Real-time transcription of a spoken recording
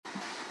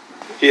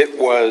It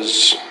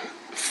was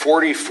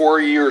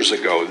 44 years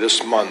ago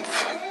this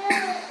month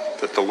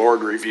that the Lord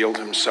revealed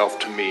himself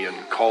to me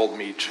and called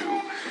me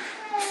to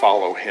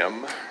follow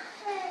him.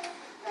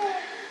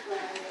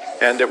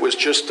 And it was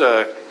just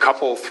a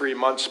couple, 3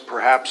 months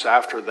perhaps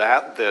after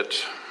that, that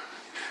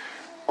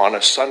on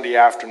a Sunday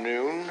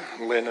afternoon,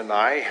 Lynn and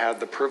I had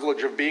the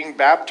privilege of being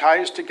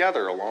baptized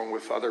together along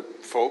with other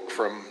folk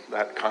from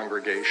that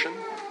congregation.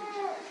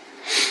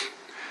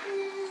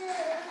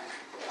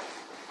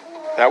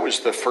 That was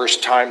the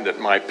first time that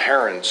my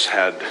parents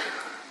had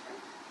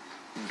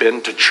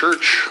been to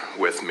church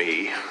with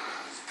me.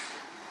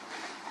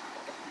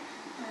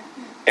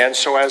 And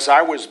so as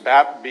I was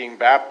being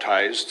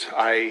baptized,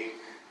 I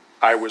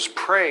was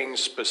praying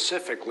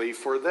specifically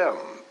for them,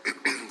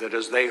 that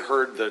as they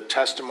heard the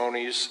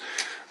testimonies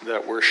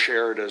that were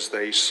shared as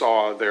they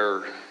saw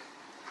their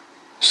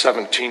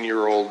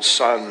 17-year-old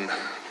son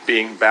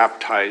being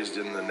baptized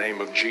in the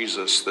name of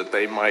Jesus, that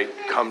they might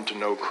come to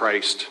know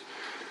Christ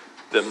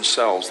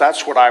themselves.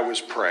 That's what I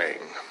was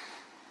praying.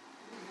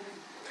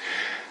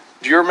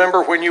 Do you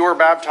remember when you were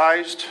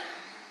baptized?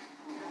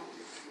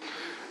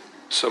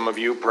 Some of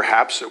you,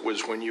 perhaps it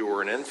was when you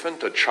were an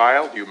infant, a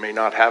child. You may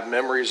not have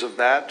memories of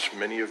that.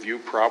 Many of you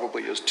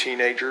probably as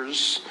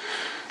teenagers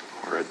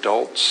or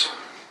adults.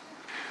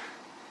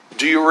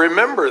 Do you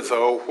remember,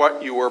 though,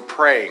 what you were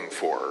praying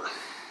for?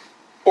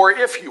 Or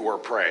if you were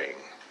praying?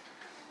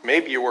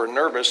 Maybe you were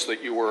nervous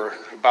that you were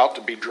about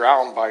to be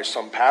drowned by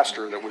some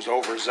pastor that was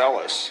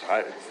overzealous.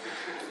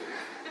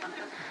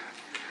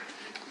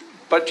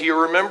 But do you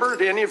remember,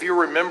 do any of you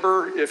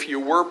remember if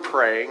you were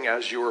praying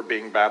as you were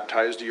being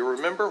baptized, do you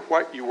remember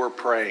what you were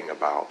praying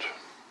about?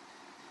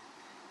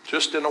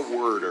 Just in a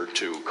word or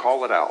two,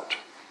 call it out.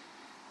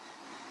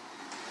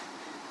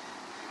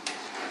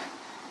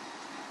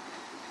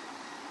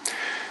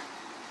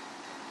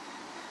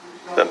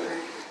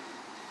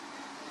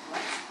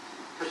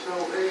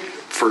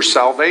 For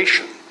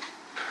salvation.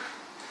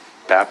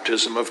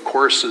 Baptism, of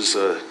course, is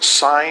a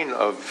sign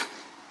of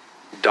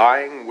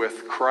dying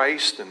with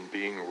Christ and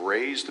being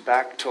raised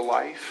back to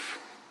life,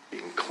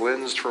 being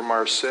cleansed from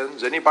our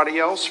sins. Anybody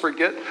else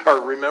forget or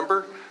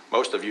remember?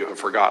 Most of you have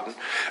forgotten.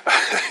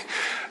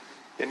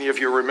 Any of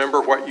you remember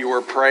what you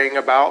were praying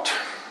about?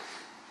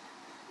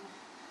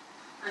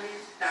 A new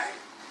start.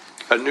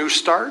 A new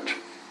start?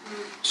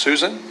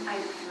 Susan? My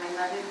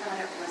mother thought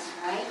it was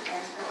right,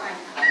 and so I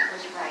thought it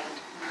was right.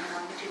 And I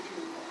wanted to do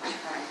what was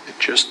right. It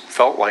just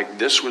felt like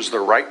this was the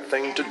right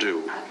thing to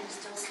do. I can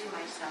still see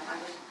myself. I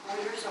was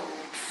 4 years old.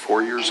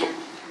 4 years old.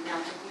 And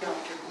down to the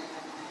altar when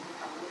I went to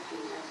follow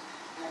Jesus.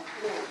 And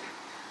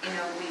you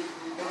know, we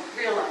don't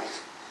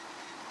realize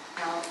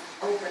how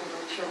open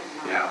the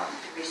children are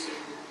to receive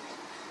him.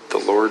 The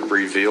Lord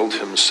revealed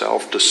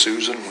himself to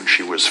Susan when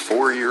she was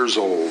 4 years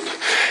old.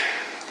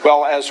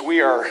 Well, as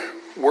we are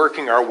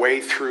working our way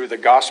through the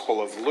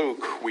Gospel of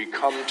Luke, we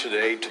come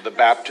today to the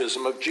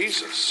baptism of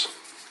Jesus.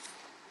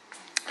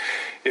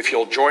 If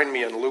you'll join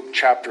me in Luke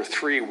chapter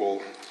 3,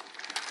 we'll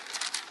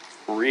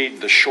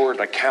read the short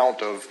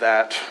account of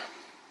that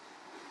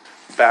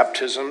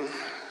baptism,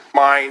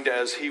 mind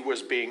as he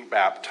was being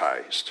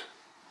baptized.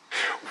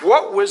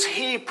 What was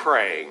he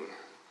praying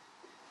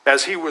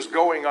as he was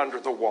going under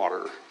the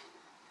water?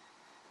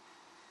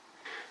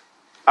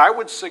 I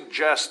would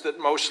suggest that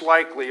most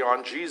likely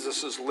on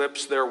Jesus'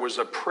 lips there was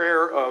a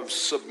prayer of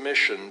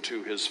submission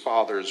to his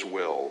Father's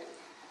will.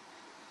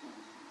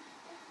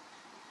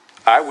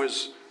 I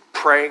was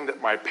praying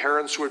that my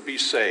parents would be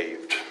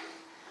saved.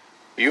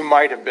 You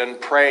might have been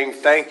praying,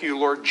 "Thank you,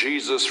 Lord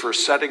Jesus, for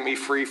setting me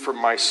free from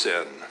my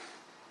sin."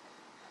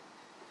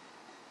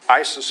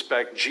 I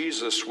suspect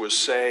Jesus was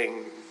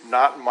saying,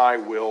 "Not my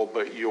will,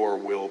 but your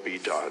will be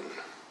done.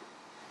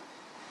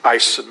 I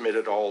submit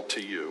it all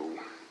to you."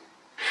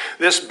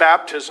 This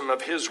baptism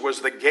of his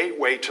was the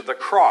gateway to the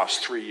cross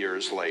 3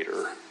 years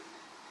later.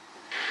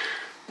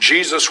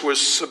 Jesus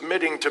was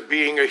submitting to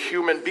being a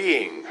human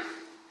being,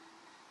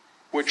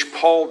 which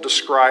Paul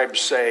describes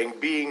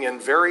saying, being in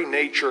very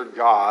nature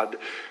God,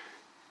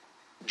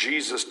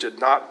 Jesus did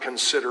not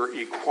consider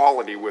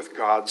equality with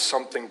God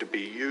something to be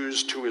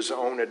used to his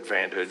own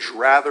advantage.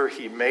 Rather,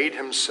 he made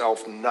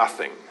himself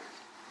nothing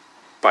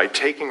by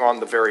taking on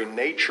the very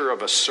nature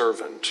of a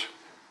servant,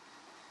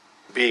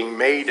 being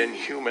made in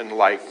human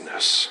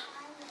likeness,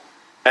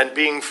 and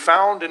being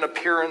found in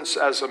appearance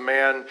as a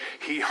man,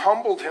 he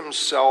humbled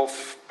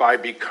himself by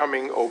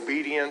becoming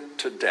obedient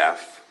to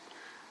death,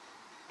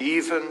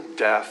 even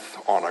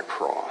death on a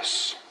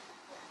cross.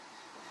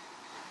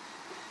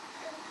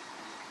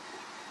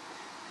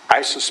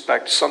 I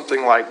suspect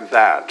something like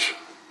that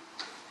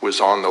was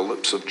on the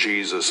lips of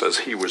Jesus as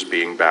he was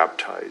being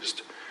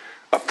baptized,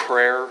 a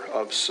prayer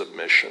of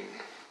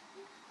submission.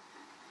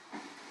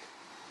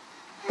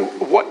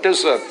 What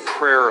does a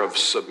prayer of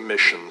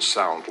submission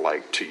sound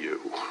like to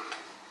you?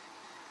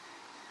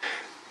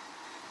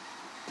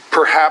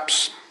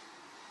 Perhaps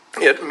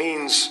it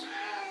means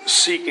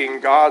seeking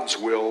God's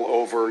will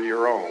over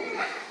your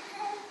own.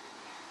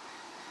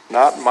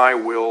 Not my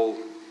will,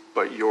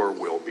 but your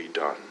will be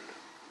done.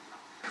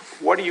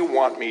 What do you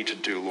want me to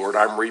do, Lord?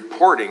 I'm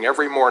reporting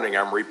every morning.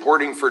 I'm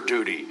reporting for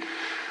duty.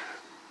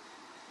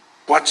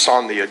 What's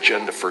on the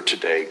agenda for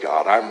today,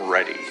 God? I'm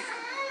ready.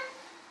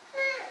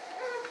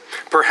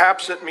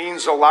 Perhaps it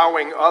means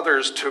allowing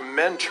others to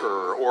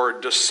mentor or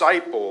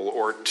disciple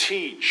or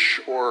teach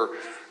or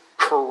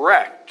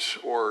correct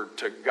or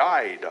to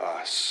guide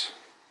us.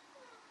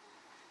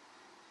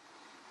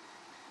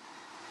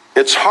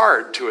 It's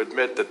hard to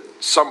admit that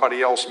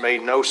somebody else may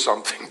know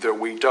something that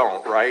we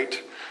don't,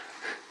 right?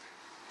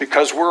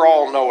 Because we're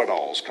all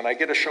know-it-alls. Can I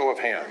get a show of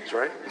hands,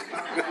 right?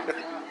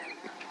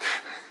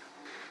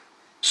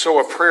 So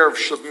a prayer of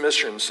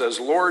submission says,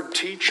 Lord,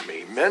 teach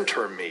me,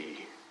 mentor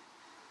me,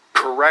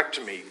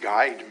 correct me,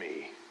 guide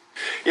me.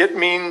 It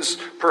means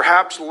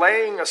perhaps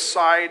laying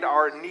aside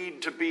our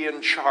need to be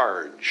in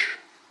charge.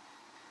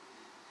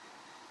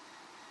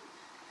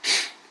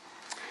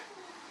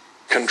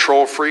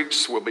 Control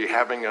freaks will be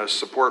having a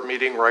support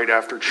meeting right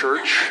after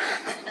church.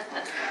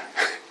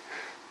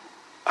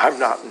 I'm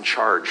not in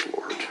charge,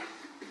 Lord.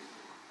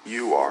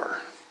 You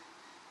are.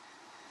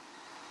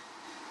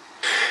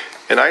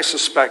 And I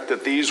suspect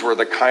that these were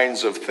the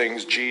kinds of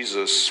things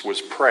Jesus was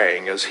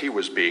praying as he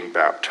was being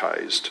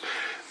baptized.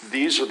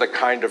 These are the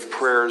kind of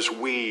prayers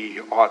we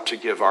ought to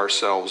give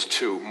ourselves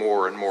to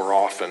more and more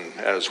often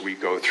as we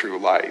go through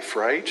life,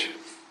 right?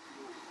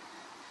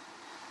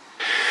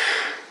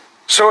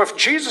 So if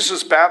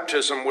Jesus'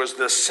 baptism was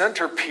the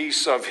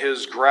centerpiece of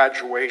his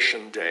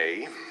graduation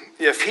day,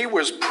 if he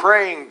was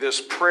praying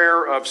this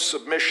prayer of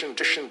submission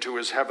to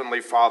his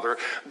heavenly Father,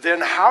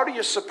 then how do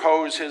you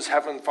suppose his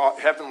heavenly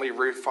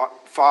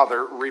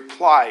Father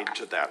replied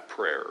to that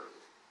prayer?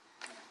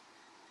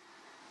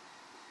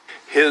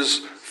 His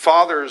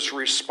Father's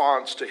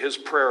response to his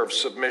prayer of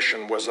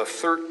submission was a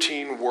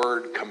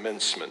 13-word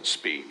commencement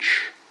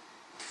speech.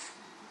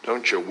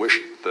 Don't you wish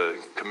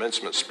the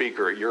commencement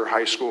speaker at your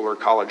high school or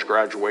college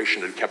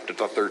graduation had kept it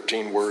to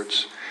 13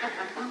 words?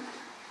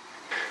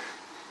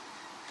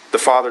 The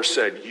Father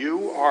said,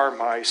 "You are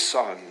my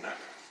Son,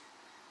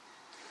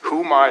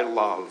 whom I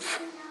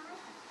love.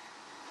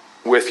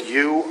 With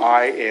you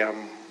I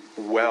am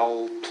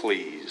well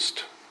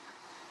pleased."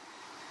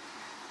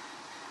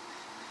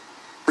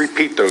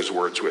 Repeat those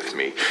words with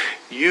me.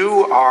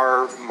 You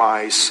are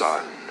my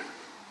Son,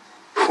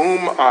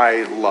 whom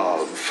I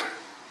love.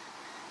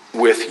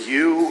 With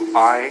you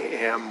I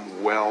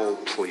am well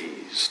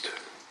pleased.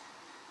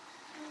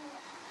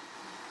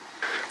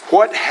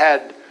 What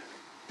had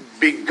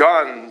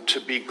begun to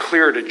be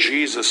clear to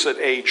Jesus at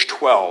age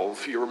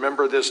 12? You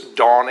remember this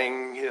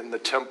dawning in the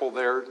temple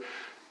there?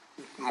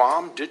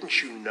 Mom,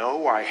 didn't you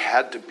know I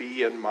had to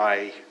be in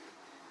my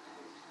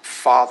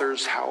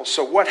Father's house?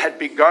 So what had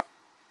begun?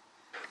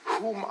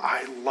 Whom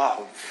I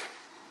love.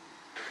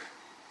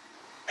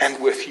 And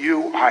with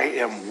you I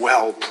am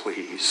well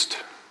pleased.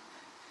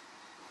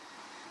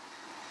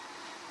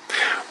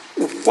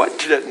 What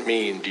did it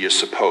mean, do you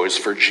suppose,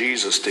 for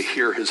Jesus to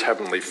hear his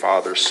heavenly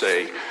Father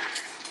say,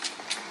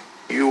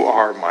 "You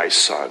are my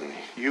Son,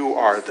 you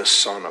are the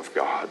Son of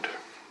God"?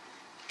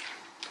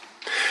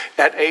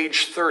 At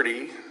age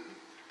 30,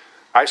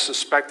 I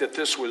suspect that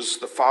this was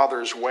the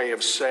Father's way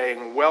of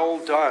saying, "Well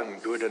done,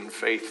 good and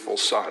faithful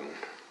Son.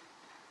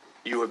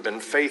 You have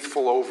been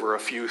faithful over a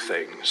few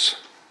things.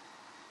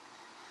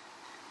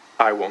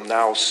 I will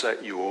now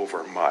set you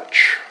over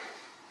much."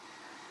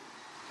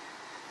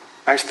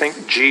 I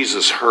think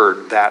Jesus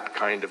heard that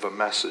kind of a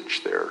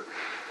message there.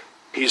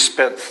 He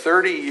spent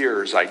 30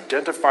 years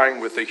identifying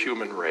with the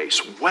human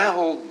race.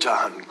 Well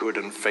done, good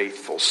and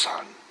faithful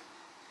Son.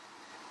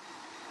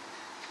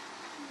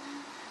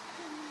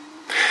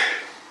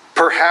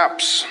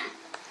 Perhaps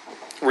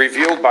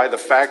revealed by the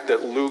fact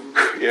that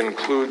Luke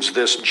includes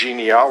this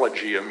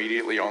genealogy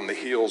immediately on the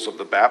heels of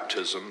the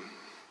baptism,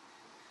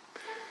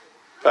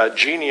 a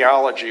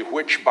genealogy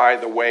which, by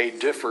the way,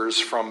 differs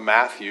from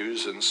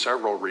Matthew's in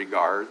several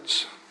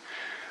regards.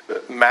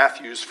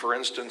 Matthew's, for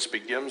instance,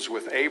 begins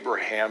with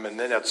Abraham, and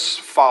then it's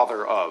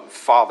father of,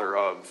 father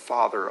of,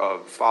 father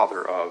of,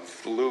 father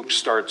of. Luke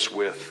starts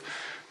with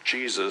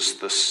Jesus,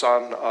 the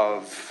son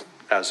of,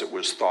 as it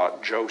was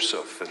thought,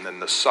 Joseph, and then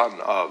the son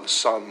of,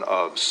 son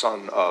of,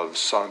 son of,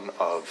 son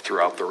of,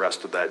 throughout the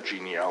rest of that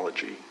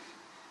genealogy.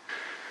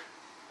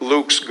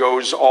 Luke's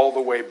goes all the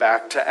way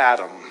back to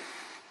Adam,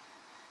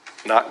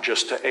 not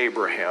just to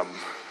Abraham.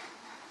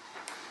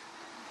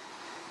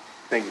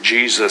 I think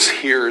Jesus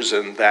hears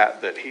in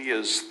that he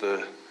is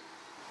the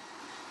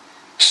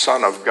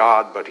Son of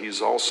God, but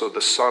he's also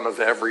the son of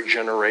every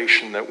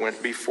generation that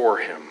went before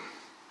him.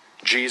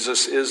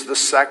 Jesus is the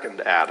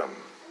second Adam,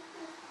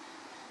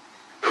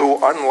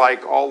 who,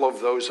 unlike all of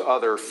those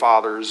other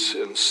fathers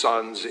and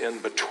sons in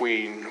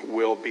between,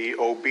 will be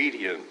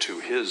obedient to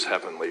his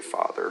heavenly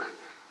Father.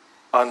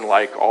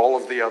 Unlike all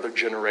of the other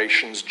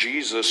generations,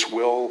 Jesus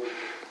will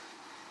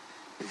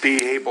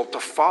be able to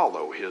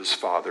follow his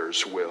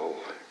Father's will,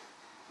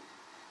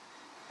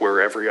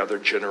 where every other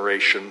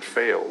generation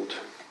failed.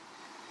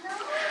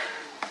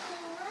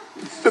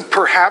 But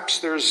perhaps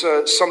there's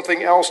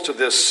something else to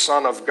this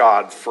Son of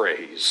God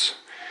phrase.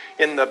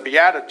 In the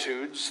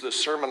Beatitudes, the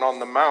Sermon on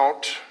the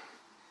Mount,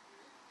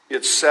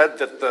 it's said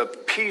that the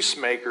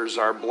peacemakers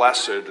are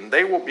blessed, and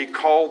they will be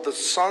called the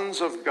sons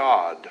of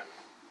God.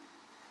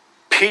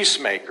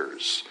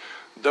 Peacemakers,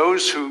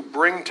 those who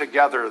bring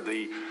together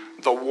the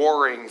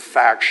warring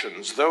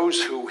factions,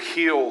 those who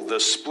heal the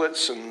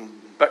splits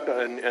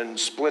and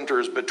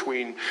splinters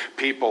between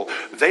people.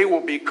 They will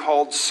be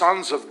called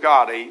sons of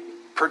God, a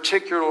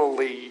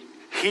particularly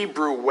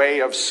Hebrew way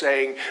of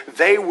saying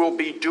they will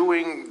be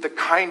doing the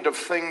kind of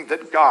thing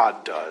that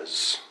God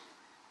does.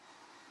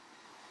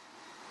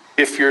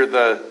 If you're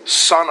the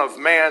Son of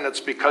Man, it's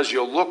because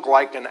you look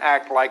like and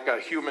act like a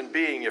human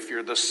being. If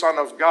you're the Son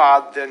of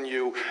God, then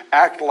you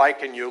act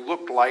like and you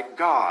look like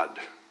God.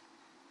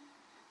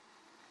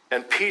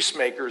 And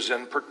peacemakers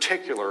in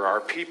particular are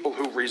people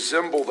who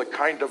resemble the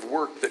kind of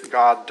work that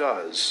God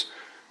does.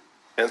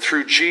 And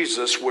through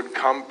Jesus would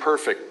come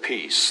perfect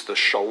peace, the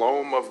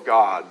shalom of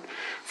God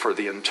for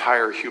the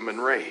entire human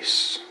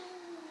race.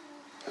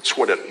 That's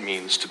what it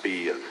means to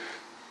be a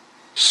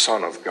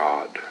son of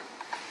God.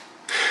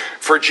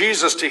 For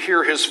Jesus to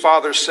hear his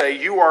Father say,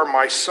 "You are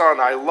my Son,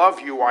 I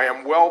love you, I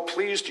am well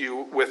pleased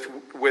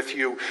with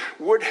you,"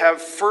 would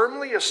have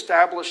firmly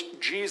established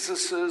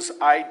Jesus'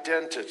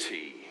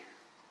 identity.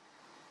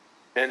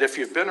 And if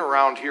you've been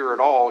around here at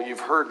all,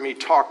 you've heard me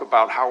talk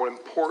about how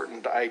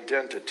important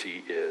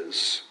identity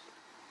is.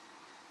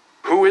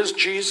 Who is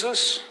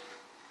Jesus?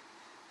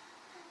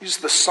 He's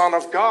the Son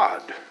of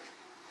God.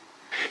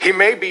 He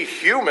may be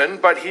human,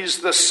 but he's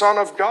the Son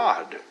of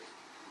God.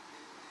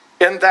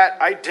 And that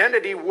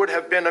identity would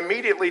have been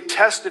immediately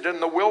tested in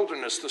the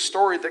wilderness, the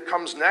story that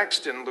comes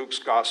next in Luke's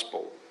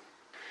gospel.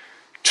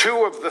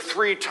 2 of the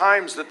 3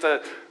 times that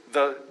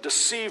the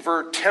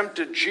deceiver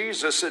tempted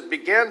Jesus, it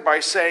began by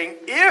saying,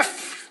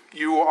 "If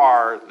you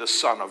are the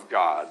Son of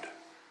God."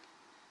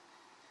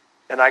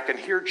 And I can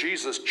hear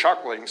Jesus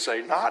chuckling,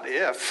 say, "Not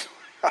if.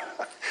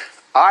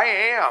 I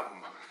am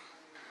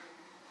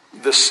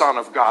the Son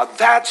of God.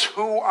 That's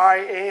who I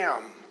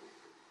am."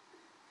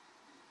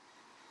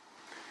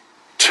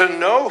 To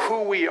know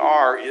who we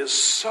are is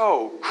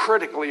so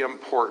critically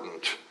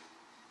important.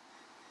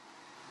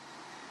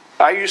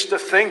 I used to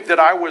think that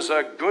I was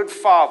a good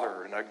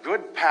father and a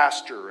good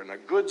pastor and a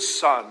good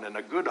son and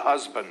a good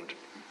husband.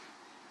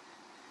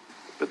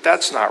 But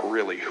that's not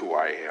really who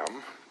I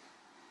am.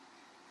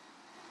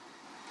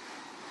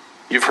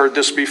 You've heard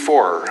this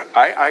before.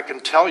 I can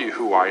tell you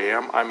who I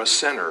am. I'm a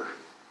sinner,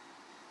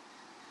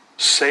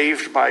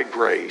 saved by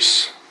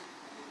grace,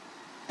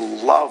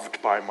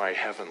 loved by my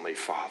Heavenly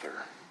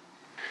Father.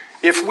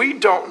 If we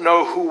don't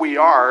know who we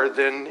are,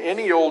 then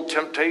any old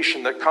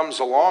temptation that comes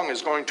along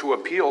is going to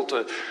appeal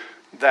to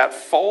that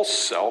false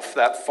self,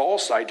 that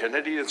false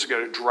identity that's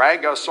going to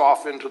drag us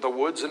off into the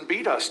woods and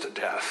beat us to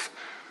death.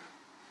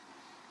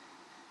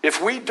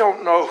 If we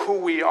don't know who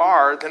we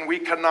are, then we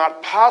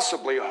cannot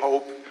possibly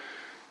hope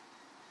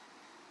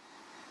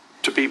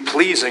to be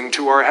pleasing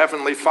to our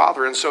Heavenly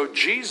Father. And so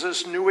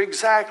Jesus knew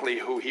exactly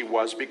who he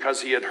was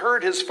because he had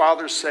heard his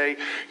Father say,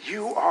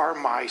 "You are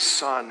my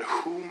Son,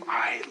 whom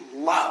I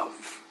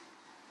love.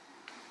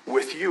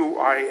 With you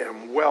I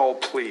am well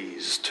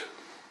pleased."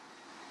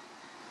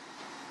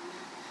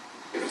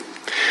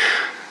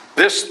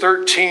 This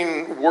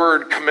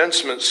 13-word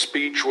commencement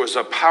speech was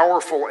a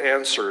powerful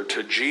answer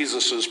to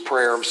Jesus'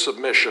 prayer of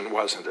submission,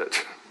 wasn't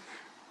it?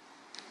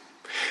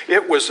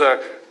 It was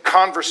a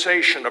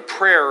conversation, a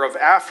prayer of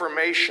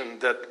affirmation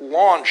that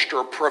launched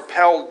or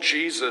propelled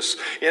Jesus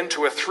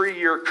into a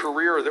 3-year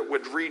career that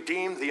would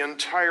redeem the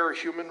entire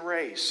human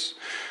race.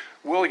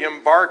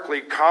 William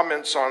Barclay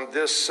comments on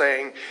this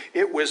saying,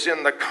 "It was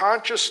in the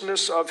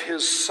consciousness of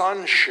his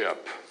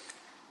sonship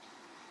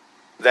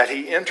that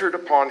he entered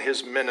upon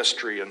his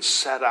ministry and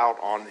set out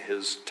on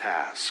his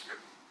task."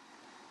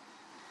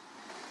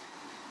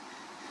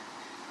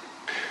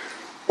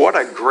 What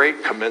a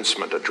great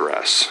commencement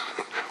address.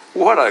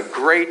 What a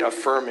great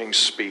affirming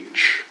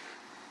speech.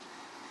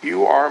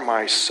 "You are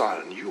my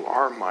son, you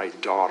are my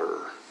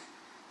daughter,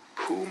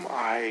 whom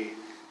I,"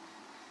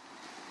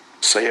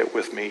 say it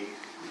with me,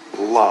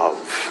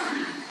 "love.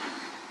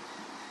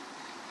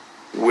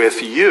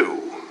 With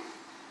you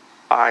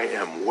I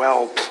am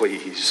well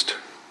pleased."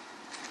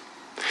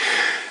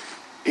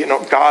 You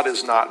know, God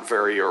is not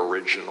very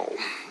original.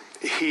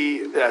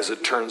 He, as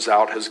it turns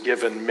out, has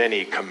given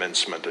many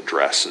commencement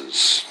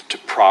addresses to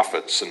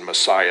prophets and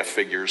Messiah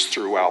figures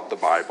throughout the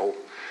Bible.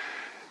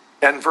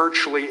 And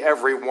virtually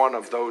every one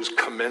of those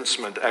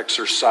commencement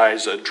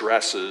exercise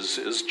addresses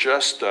is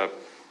just a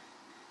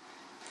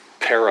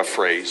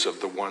paraphrase of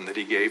the one that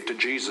he gave to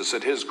Jesus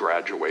at his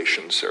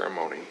graduation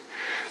ceremony.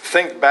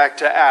 Think back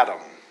to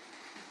Adam.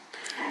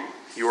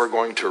 "You are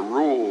going to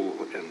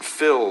rule and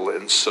fill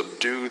and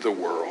subdue the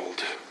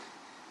world."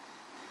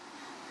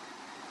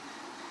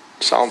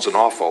 Sounds an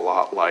awful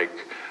lot like,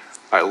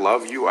 "I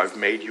love you, I've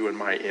made you in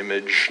my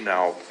image,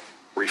 now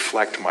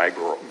reflect my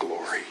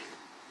glory."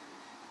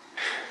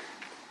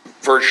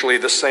 Virtually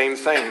the same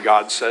thing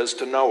God says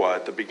to Noah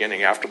at the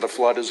beginning. After the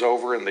flood is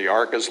over and the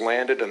ark has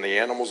landed and the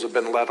animals have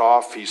been let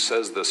off, he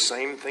says the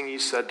same thing he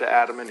said to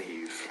Adam and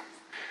Eve.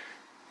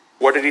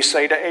 What did he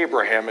say to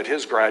Abraham at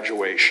his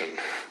graduation?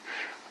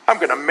 I'm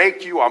going to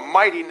make you a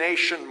mighty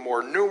nation,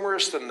 more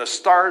numerous than the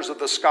stars of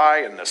the sky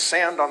and the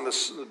sand on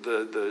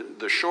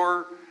the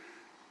shore.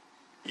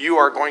 You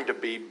are going to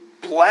be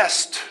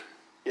blessed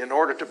in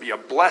order to be a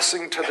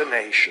blessing to the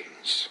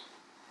nations.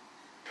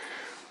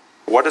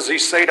 What does he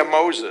say to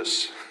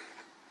Moses?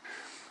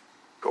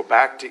 Go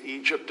back to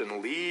Egypt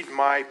and lead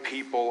my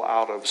people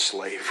out of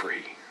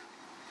slavery.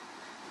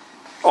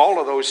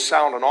 All of those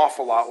sound an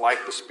awful lot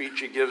like the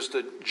speech he gives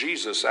to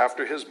Jesus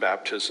after his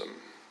baptism.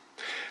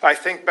 I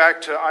think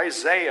back to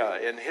Isaiah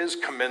in his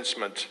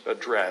commencement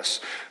address.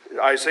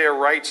 Isaiah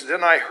writes,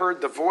 "Then I heard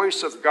the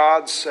voice of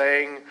God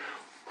saying,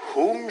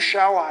 'Whom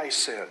shall I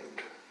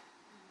send?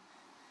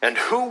 And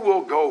who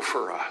will go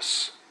for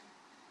us?'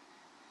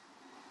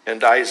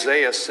 And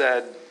Isaiah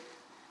said,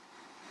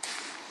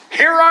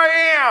 'Here I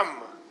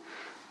am.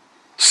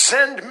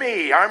 Send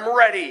me. I'm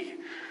ready.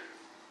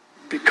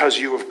 Because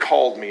you have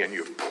called me and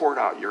you've poured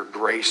out your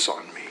grace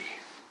on me.'"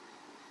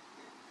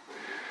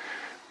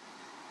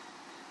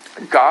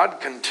 God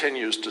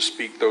continues to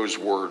speak those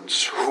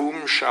words,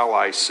 "Whom shall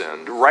I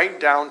send?" Right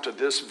down to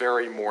this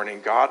very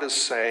morning, God is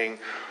saying,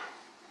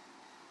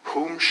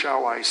 "Whom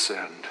shall I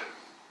send?"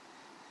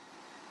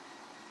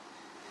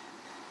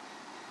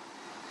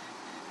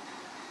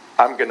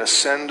 I'm going to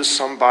send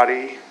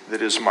somebody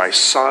that is my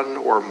son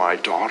or my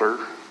daughter.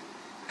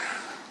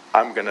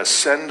 I'm going to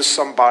send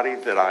somebody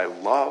that I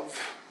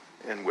love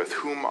and with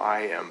whom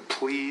I am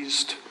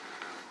pleased.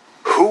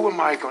 Who am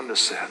I going to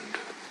send?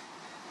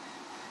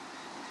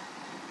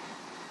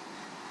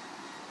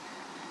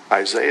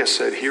 Isaiah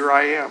said, "Here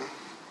I am."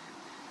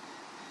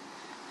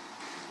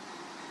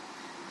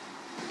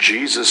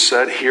 Jesus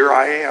said, "Here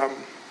I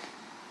am."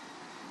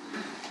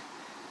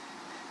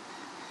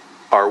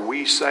 Are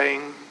we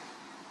saying,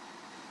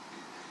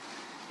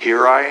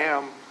 "Here I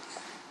am"?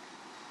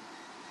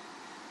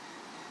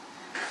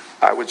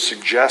 I would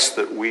suggest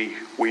that we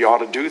ought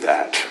to do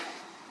that.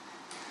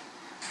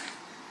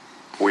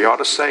 We ought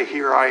to say,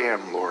 "Here I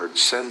am, Lord,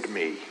 send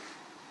me."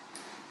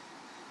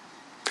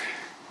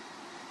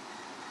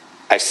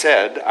 I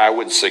said I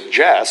would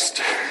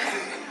suggest.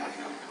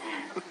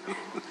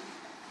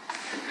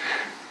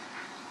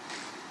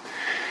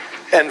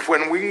 And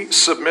when we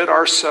submit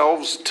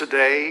ourselves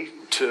today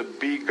to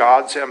be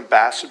God's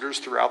ambassadors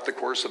throughout the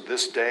course of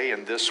this day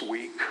and this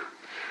week,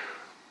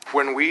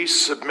 when we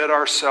submit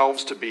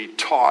ourselves to be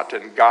taught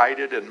and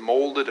guided and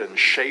molded and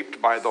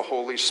shaped by the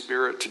Holy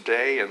Spirit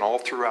today and all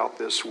throughout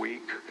this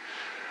week,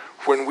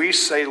 when we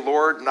say,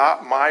 "Lord,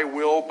 not my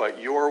will, but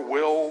your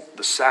will,"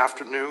 this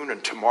afternoon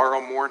and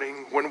tomorrow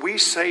morning, when we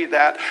say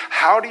that,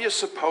 how do you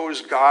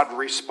suppose God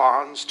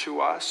responds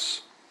to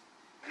us?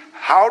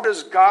 How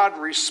does God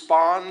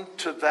respond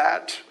to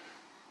that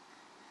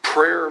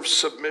prayer of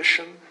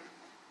submission?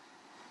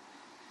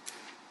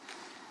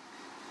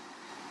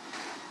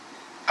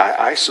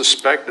 I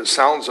suspect it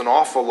sounds an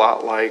awful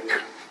lot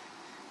like,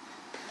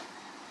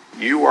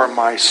 "You are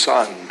my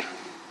son,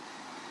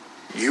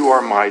 you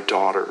are my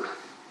daughter,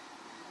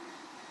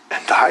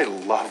 and I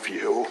love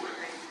you.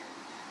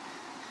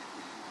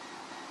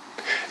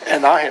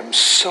 And I am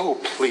so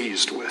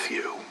pleased with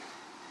you."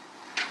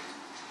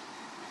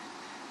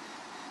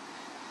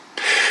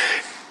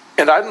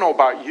 And I don't know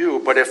about you,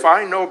 but if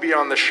I know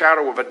beyond the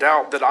shadow of a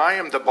doubt that I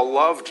am the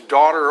beloved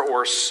daughter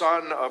or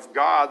son of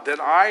God, then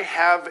I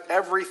have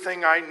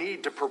everything I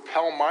need to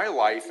propel my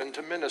life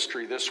into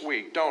ministry this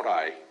week, don't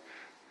I?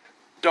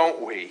 Don't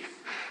we?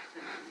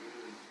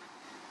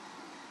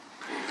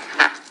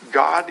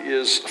 God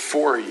is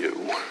for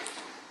you.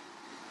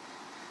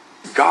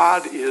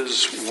 God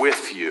is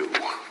with you.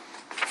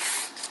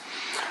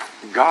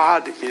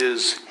 God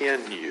is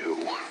in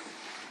you.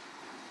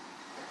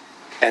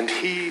 And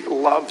he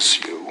loves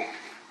you.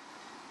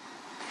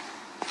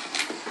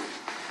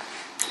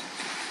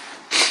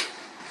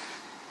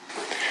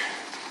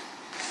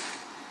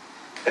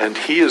 And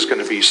he is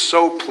going to be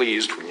so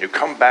pleased when you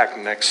come back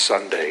next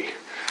Sunday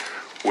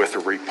with a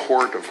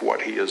report of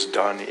what he has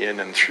done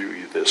in and through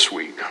you this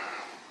week.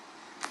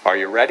 Are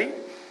you ready?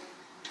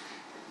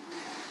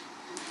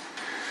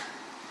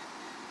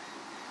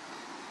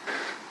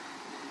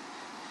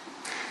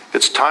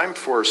 It's time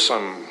for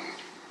some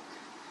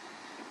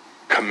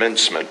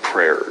commencement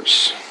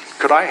prayers.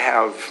 Could I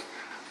have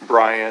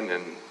Brian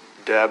and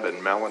Deb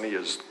and Melanie?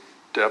 Is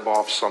Deb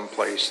off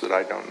someplace that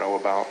I don't know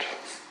about?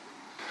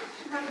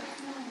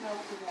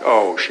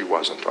 Oh, she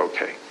wasn't.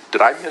 Okay.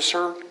 Did I miss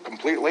her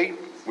completely?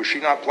 Was she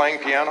not playing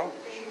piano?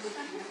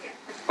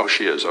 Oh,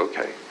 she is.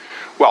 Okay.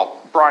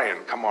 Well,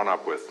 Brian, come on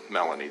up with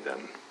Melanie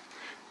then.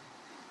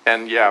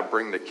 And yeah,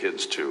 bring the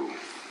kids too.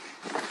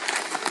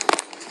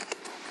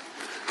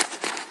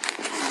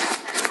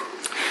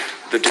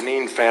 The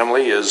Deneen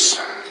family is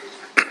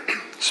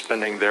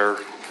spending their,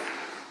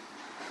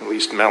 at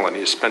least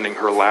Melanie is spending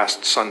her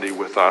last Sunday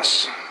with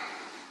us.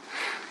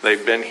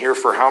 They've been here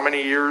for how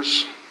many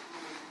years?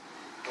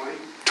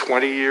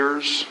 20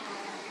 years.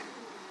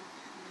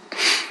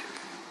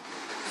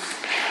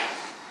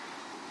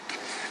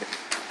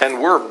 And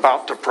we're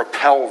about to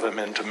propel them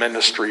into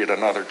ministry at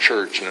another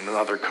church and in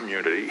another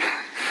community.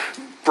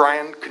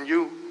 Brian, can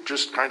you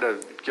just kind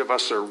of give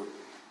us a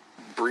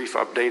brief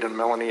update, and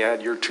Melanie,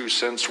 add your 2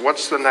 cents?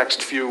 What's the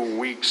next few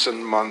weeks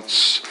and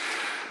months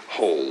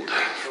hold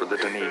for the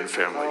Deneen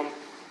family?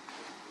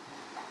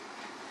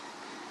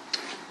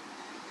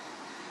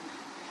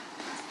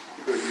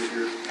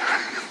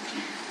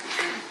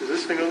 Is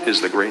this thing on? Is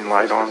the green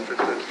light on?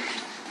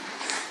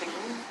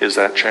 Is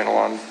that channel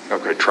on?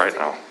 Okay, try it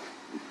now.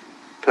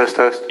 Test,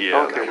 test?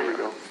 Yeah, Okay, there here you we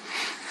go.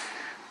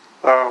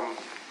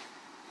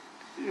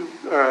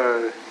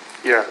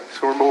 Yeah,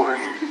 so we're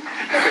moving.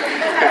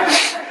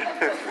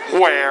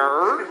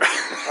 Where?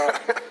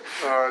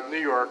 New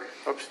York,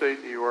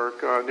 upstate New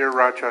York, near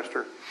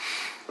Rochester.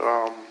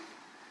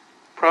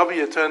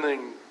 Probably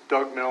attending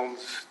Doug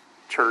Milne's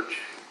church.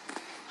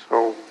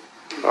 So,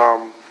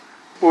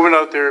 moving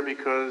out there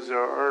because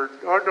our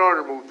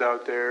daughter moved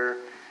out there,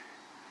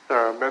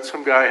 met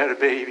some guy, had a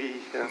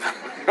baby, and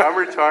I'm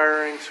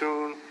retiring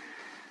soon.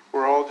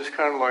 We're all just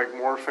kind of like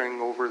morphing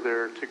over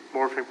there,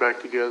 morphing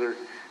back together,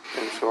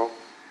 and so.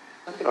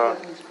 Let the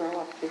cousins grow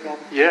up together.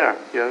 Yeah,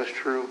 that's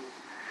true.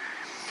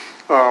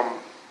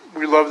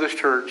 We love this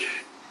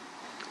church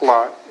a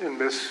lot, and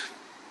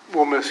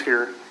we'll miss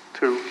here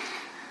too.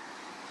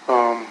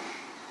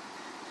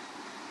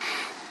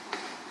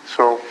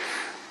 So,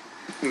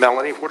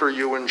 Melanie, what are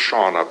you and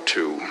Sean up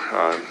to?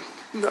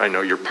 I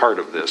know you're part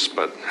of this,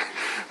 but...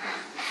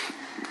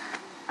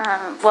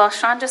 Well,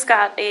 Sean just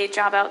got a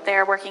job out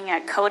there working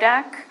at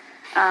Kodak,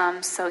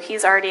 so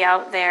he's already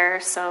out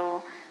there,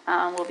 so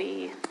we'll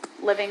be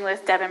living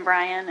with Deb and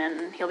Brian,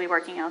 and he'll be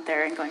working out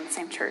there and going to the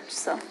same church,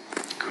 so.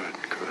 Good.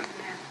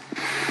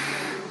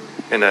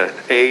 In an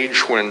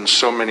age when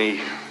so many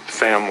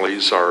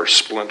families are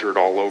splintered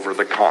all over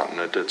the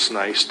continent, it's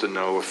nice to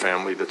know a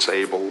family that's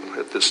able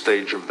at this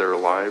stage of their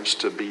lives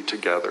to be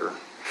together.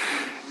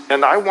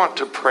 And I want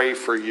to pray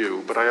for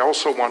you, but I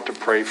also want to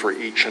pray for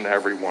each and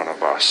every one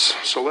of us.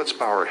 So let's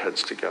bow our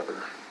heads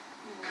together.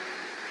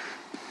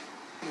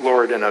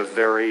 Lord, in a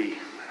very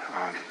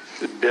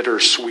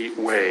bittersweet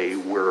way,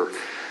 we're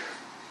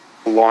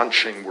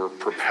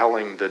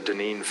propelling the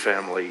Deneen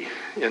family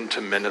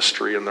into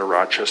ministry in the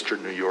Rochester,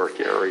 New York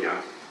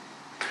area.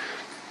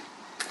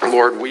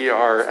 Lord, we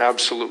are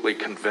absolutely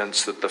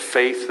convinced that the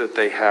faith that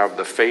they have,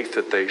 the faith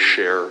that they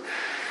share,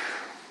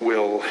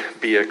 will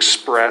be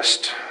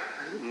expressed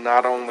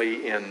not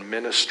only in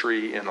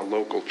ministry in a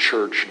local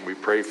church, and we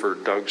pray for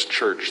Doug's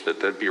church that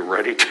they'd be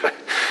ready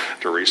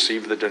to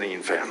receive the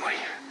Deneen family.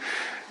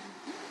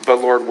 But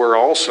Lord, we're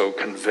also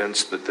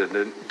convinced that the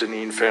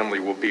Deneen family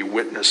will be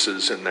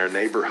witnesses in their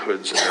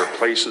neighborhoods and their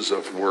places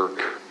of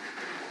work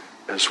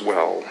as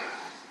well.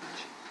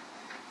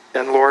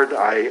 And Lord,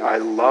 I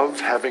love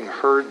having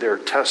heard their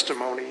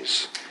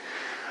testimonies.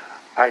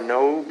 I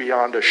know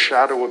beyond a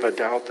shadow of a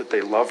doubt that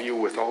they love you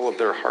with all of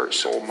their heart,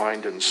 soul,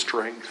 mind, and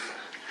strength.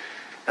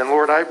 And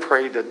Lord, I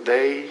pray that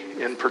they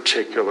in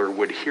particular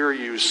would hear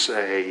you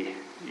say,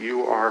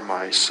 "You are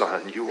my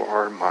son, you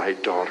are my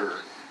daughter.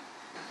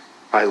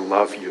 I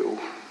love you,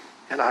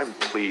 and I'm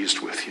pleased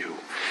with you."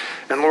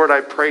 And Lord,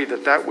 I pray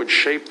that that would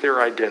shape their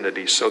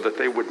identity so that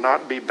they would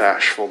not be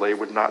bashful, they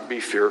would not be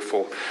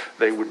fearful,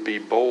 they would be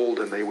bold,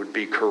 and they would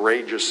be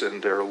courageous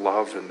in their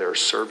love and their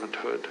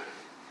servanthood.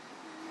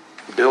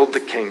 Build the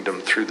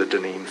kingdom through the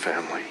Deneen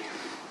family.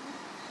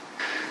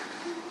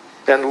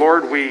 And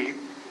Lord, we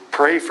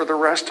pray for the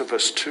rest of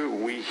us too.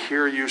 We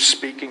hear you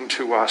speaking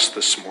to us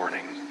this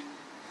morning.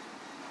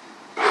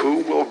 Who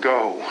will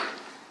go?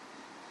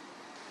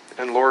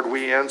 And Lord,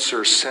 we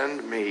answer,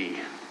 send me.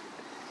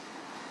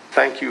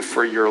 Thank you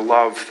for your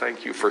love.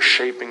 Thank you for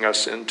shaping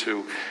us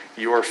into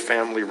your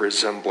family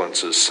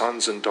resemblances,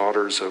 sons and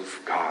daughters of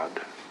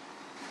God,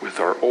 with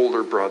our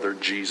older brother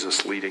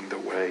Jesus leading the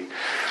way.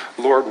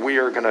 Lord, we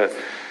are going to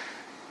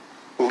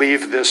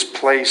leave this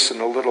place in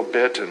a little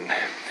bit and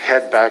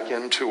head back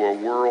into a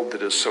world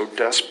that is so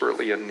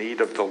desperately in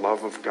need of the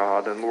love of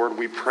God. And Lord,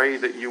 we pray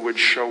that you would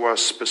show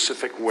us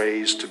specific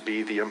ways to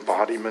be the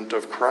embodiment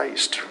of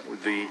Christ,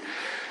 the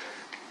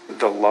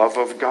love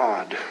of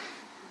God.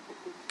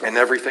 And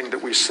everything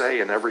that we say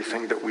and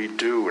everything that we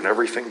do and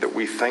everything that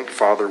we think,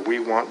 Father, we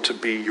want to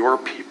be your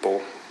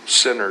people,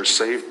 sinners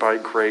saved by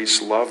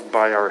grace, loved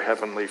by our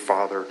Heavenly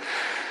Father.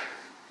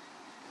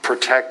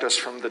 Protect us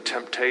from the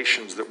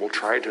temptations that will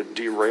try to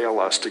derail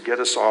us, to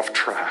get us off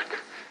track.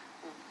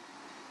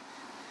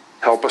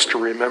 Help us to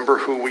remember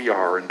who we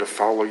are and to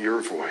follow your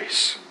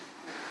voice.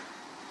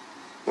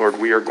 Lord,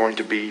 we are going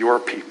to be your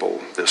people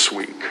this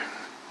week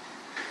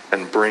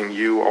and bring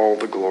you all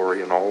the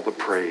glory and all the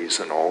praise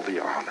and all the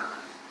honor.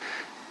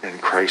 In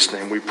Christ's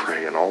name we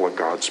pray, and all of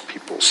God's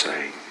people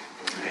say,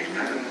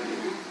 amen.